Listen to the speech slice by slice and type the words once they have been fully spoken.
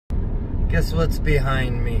Guess what's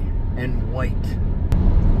behind me in white?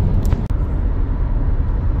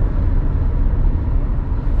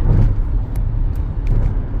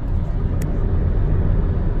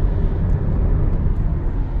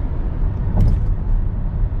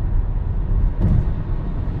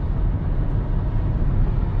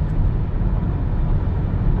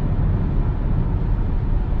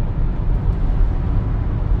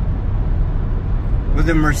 With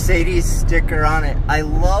a Mercedes sticker on it. I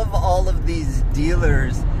love all of these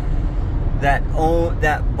dealers that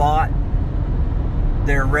bought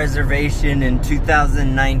their reservation in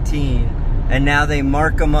 2019 and now they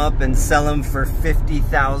mark them up and sell them for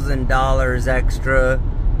 $50,000 extra,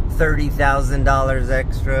 $30,000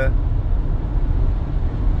 extra.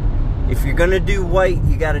 If you're gonna do white,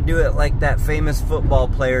 you gotta do it like that famous football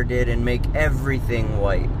player did and make everything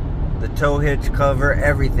white. The tow hitch cover,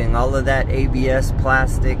 everything, all of that ABS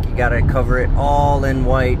plastic, you gotta cover it all in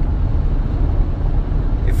white.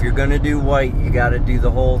 If you're gonna do white, you gotta do the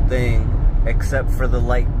whole thing, except for the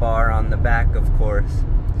light bar on the back, of course.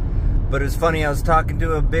 But it's funny, I was talking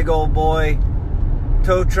to a big old boy,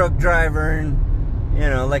 tow truck driver, and, you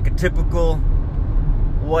know, like a typical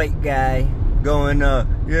white guy, going,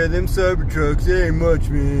 yeah, them Cybertrucks, they ain't much,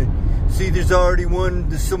 man. See, there's already one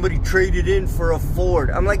that somebody traded in for a Ford.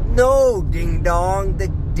 I'm like, no, ding dong. The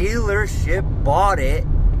dealership bought it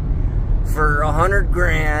for $100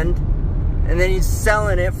 grand, and then he's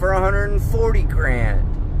selling it for $140 grand.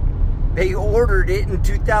 They ordered it in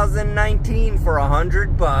 2019 for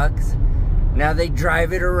 $100. Now they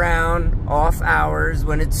drive it around off hours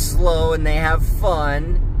when it's slow and they have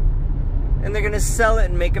fun, and they're gonna sell it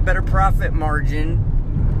and make a better profit margin.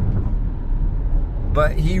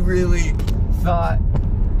 But he really thought,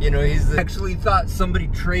 you know, he's actually thought somebody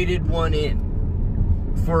traded one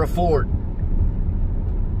in for a Ford.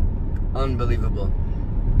 Unbelievable.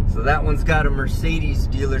 So that one's got a Mercedes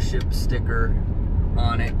dealership sticker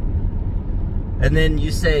on it. And then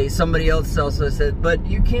you say, somebody else also said, but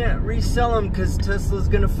you can't resell them because Tesla's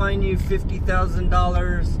gonna fine you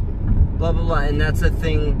 $50,000, blah, blah, blah. And that's a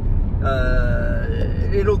thing,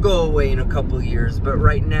 it'll go away in a couple years. But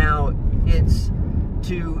right now, it's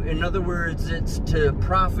to, in other words, it's to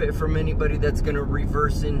profit from anybody that's going to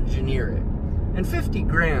reverse engineer it. And 50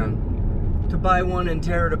 grand to buy one and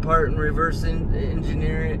tear it apart and reverse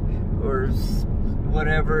engineer it, or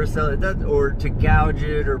whatever, sell it, that, or to gouge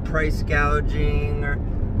it, or price gouging, or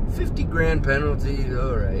 50 grand penalty,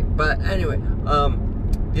 all right. But anyway,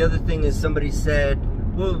 the other thing is, somebody said,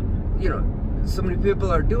 well, you know, so many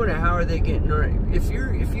people are doing it, how are they getting right? If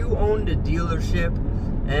you owned a dealership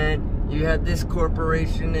and you had this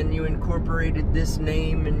corporation and you incorporated this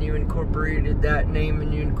name and you incorporated that name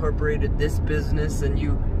and you incorporated this business, and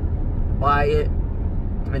you buy it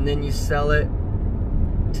and then you sell it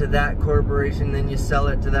to that corporation, then you sell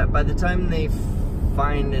it to that. By the time they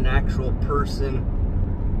find an actual person,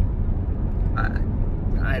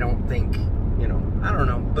 I don't think, you know, I don't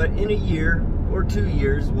know. But in a year or 2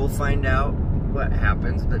 years, we'll find out what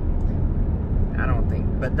happens. But I don't think.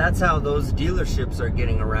 But that's how those dealerships are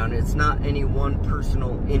getting around. It's not any one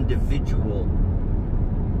personal individual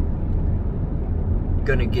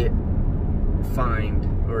gonna get fined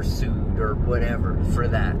or sued or whatever for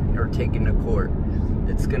that, or taken to court.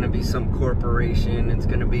 It's gonna be some corporation. It's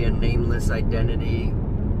gonna be a nameless identity.